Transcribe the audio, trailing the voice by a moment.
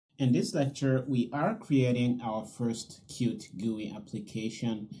In this lecture, we are creating our first Qt GUI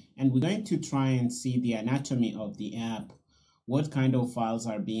application, and we're going to try and see the anatomy of the app, what kind of files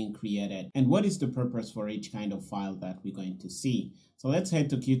are being created, and what is the purpose for each kind of file that we're going to see. So let's head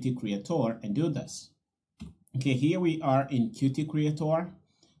to Qt Creator and do this. Okay, here we are in Qt Creator,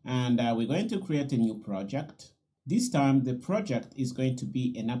 and we're going to create a new project. This time, the project is going to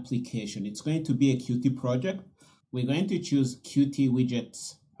be an application. It's going to be a Qt project. We're going to choose Qt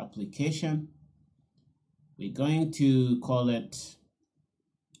Widget Application. We're going to call it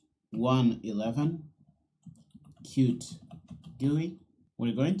 111 Qt GUI.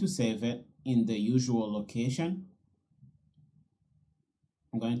 We're going to save it in the usual location.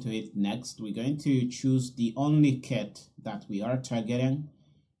 I'm going to hit next. We're going to choose the only kit that we are targeting,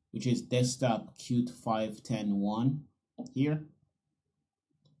 which is desktop Qt 5.10.1 here.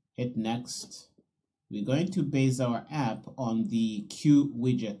 Hit next. We're going to base our app on the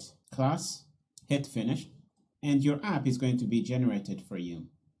QWidget class. Hit finish, and your app is going to be generated for you.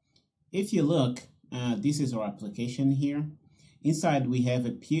 If you look, this is our application here. Inside we have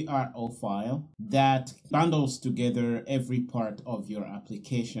a PRO file that bundles together every part of your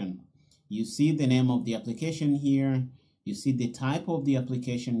application. You see the name of the application here, you see the type of the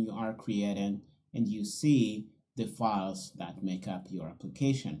application you are creating, and you see the files that make up your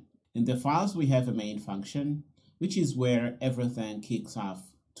application. In the files, we have a main function, which is where everything kicks off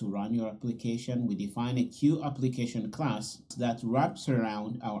to run your application. We define a Q application class that wraps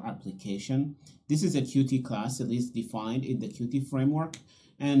around our application. This is a Qt class. It is defined in the Qt framework.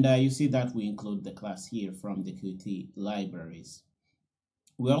 And you see that we include the class here from the Qt libraries.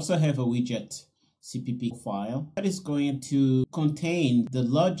 We also have a Widget CPP file that is going to contain the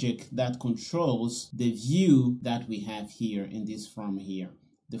logic that controls the view that we have here in this form here.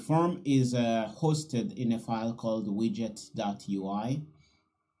 The form is hosted in a file called widget.ui,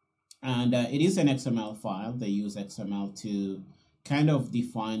 and it is an XML file. They use XML to kind of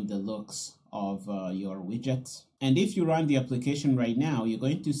define the looks of your widgets. And if you run the application right now, you're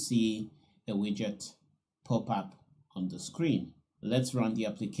going to see a widget pop up on the screen. Let's run the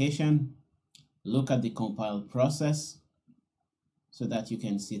application, look at the compile process so that you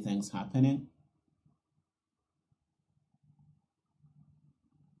can see things happening.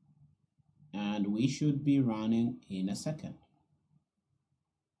 And we should be running in a second.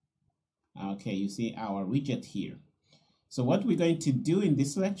 Okay, you see our widget here. So what we're going to do in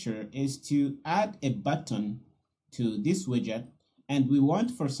this lecture is to add a button to this widget, and we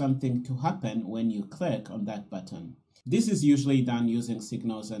want for something to happen when you click on that button. This is usually done using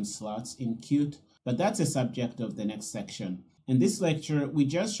signals and slots in Qt, but that's a subject of the next section. In this lecture, we're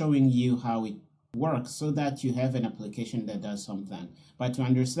just showing you how it works so that you have an application that does something. But to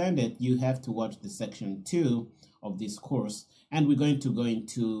understand it, you have to watch the section 2 of this course, and we're going to go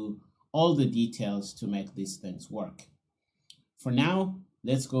into all the details to make these things work. For now,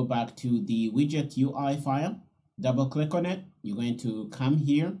 let's go back to the widget UI file, double click on it. You're going to come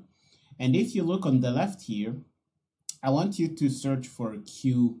here, and if you look on the left here, I want you to search for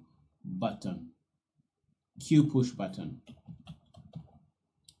Q button, Q push button.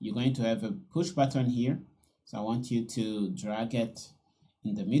 You're going to have a push button here. So I want you to drag it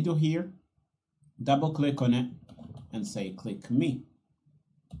in the middle here, double click on it and say click me.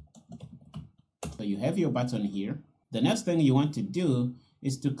 So you have your button here. The next thing you want to do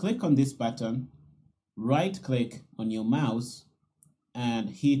is to click on this button, right click on your mouse and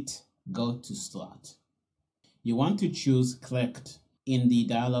hit go to slot. You want to choose clicked in the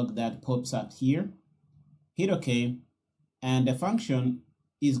dialog that pops up here. Hit OK, and the function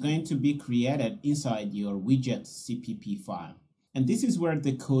is going to be created inside your Widget CPP file. And this is where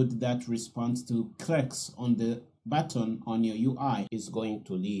the code that responds to clicks on the button on your UI is going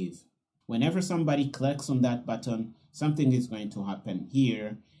to live. Whenever somebody clicks on that button, something is going to happen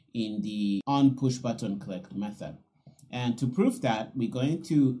here in the onPushButtonClicked method. And to prove that, we're going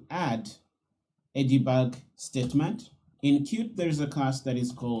to add a debug statement. In Qt, there's a class that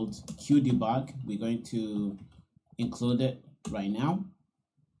is called QDebug. We're going to include it right now.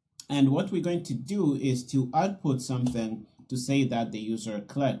 And what we're going to do is to output something to say that the user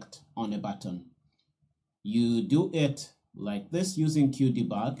clicked on a button. You do it like this using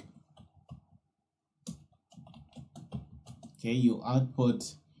QDebug. Okay, you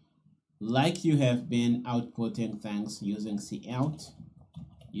output like you have been outputting things using cout.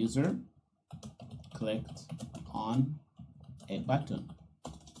 User clicked on a button.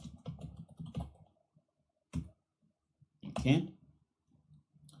 Okay.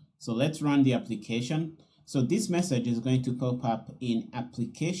 So let's run the application. So this message is going to pop up in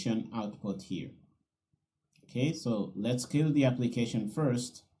application output here. Okay, so let's kill the application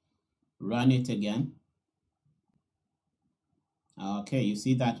first run it again. Okay, you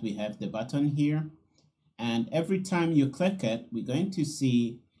see that we have the button here, and every time you click it, we're going to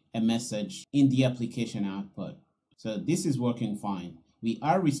see a message in the application output. So this is working fine. We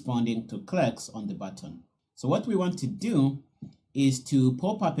are responding to clicks on the button. So what we want to do is to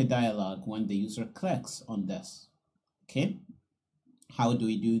pop up a dialog when the user clicks on this. Okay, how do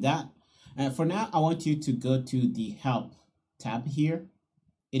we do that? For now, I want you to go to the Help tab here.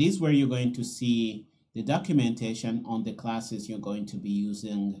 It is where you're going to see the documentation on the classes you're going to be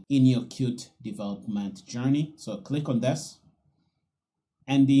using in your Qt development journey. So click on this,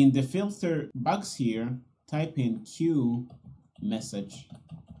 and in the filter box here, type in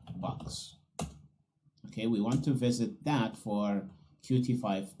QMessageBox. Okay, we want to visit that for Qt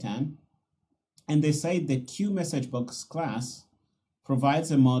 5.10. And they say the QMessageBox class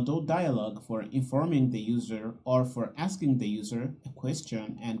provides a modal dialog for informing the user or for asking the user a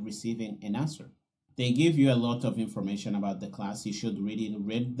question and receiving an answer. They give you a lot of information about the class. You should really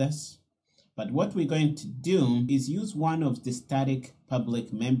read this. But what we're going to do is use one of the static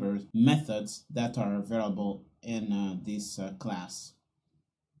public member methods that are available in this class.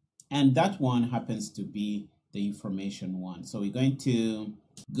 And that one happens to be the information one. So we're going to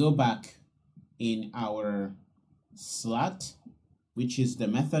go back in our slot, which is the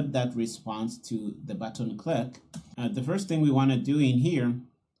method that responds to the button click. The first thing we want to do in here,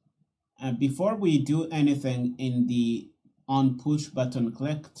 before we do anything in the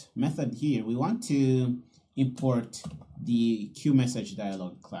onPushButtonClicked method here, we want to import the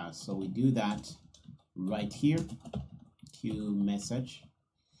QMessageDialog class. So we do that right here,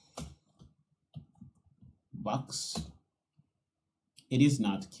 QMessageBox. It is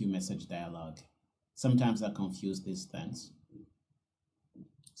not QMessageDialog. Sometimes I confuse these things.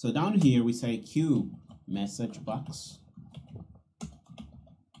 So down here we say QMessageBox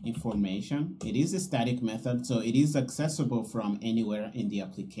information. It is a static method, so it is accessible from anywhere in the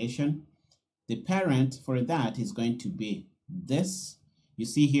application. The parent for that is going to be this. You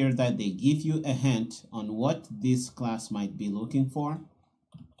see here that they give you a hint on what this class might be looking for.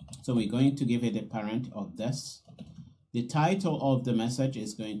 So we're going to give it a parent of this. The title of the message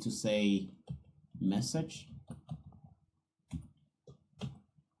is going to say message.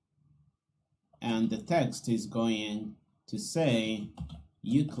 And the text is going to say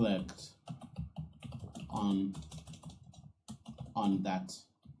you clicked on that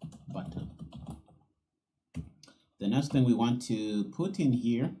button. The next thing we want to put in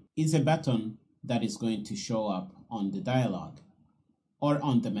here is a button that is going to show up on the dialog or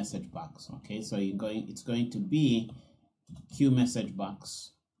on the message box. Okay, so it's going to be QMessageBox.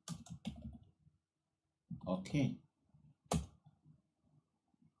 Okay.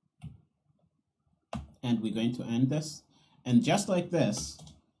 And we're going to end this. And just like this,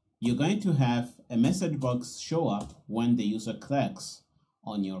 you're going to have a message box show up when the user clicks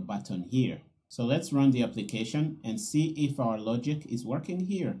on your button here. So let's run the application and see if our logic is working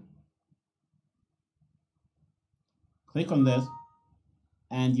here. Click on this,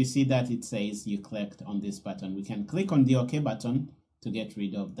 and you see that it says you clicked on this button. We can click on the OK button to get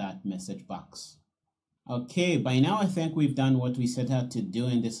rid of that message box. Okay, by now I think we've done what we set out to do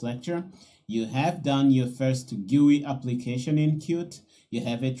in this lecture. You have done your first GUI application in Qt. You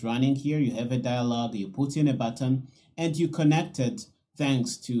have it running here. You have a dialog. You put in a button, and you connected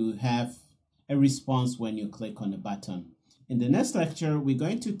thanks to have a response when you click on a button. In the next lecture, we're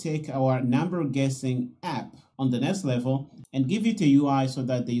going to take our number guessing app on the next level and give it a UI so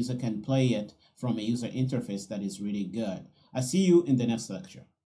that the user can play it from a user interface that is really good. I'll see you in the next lecture.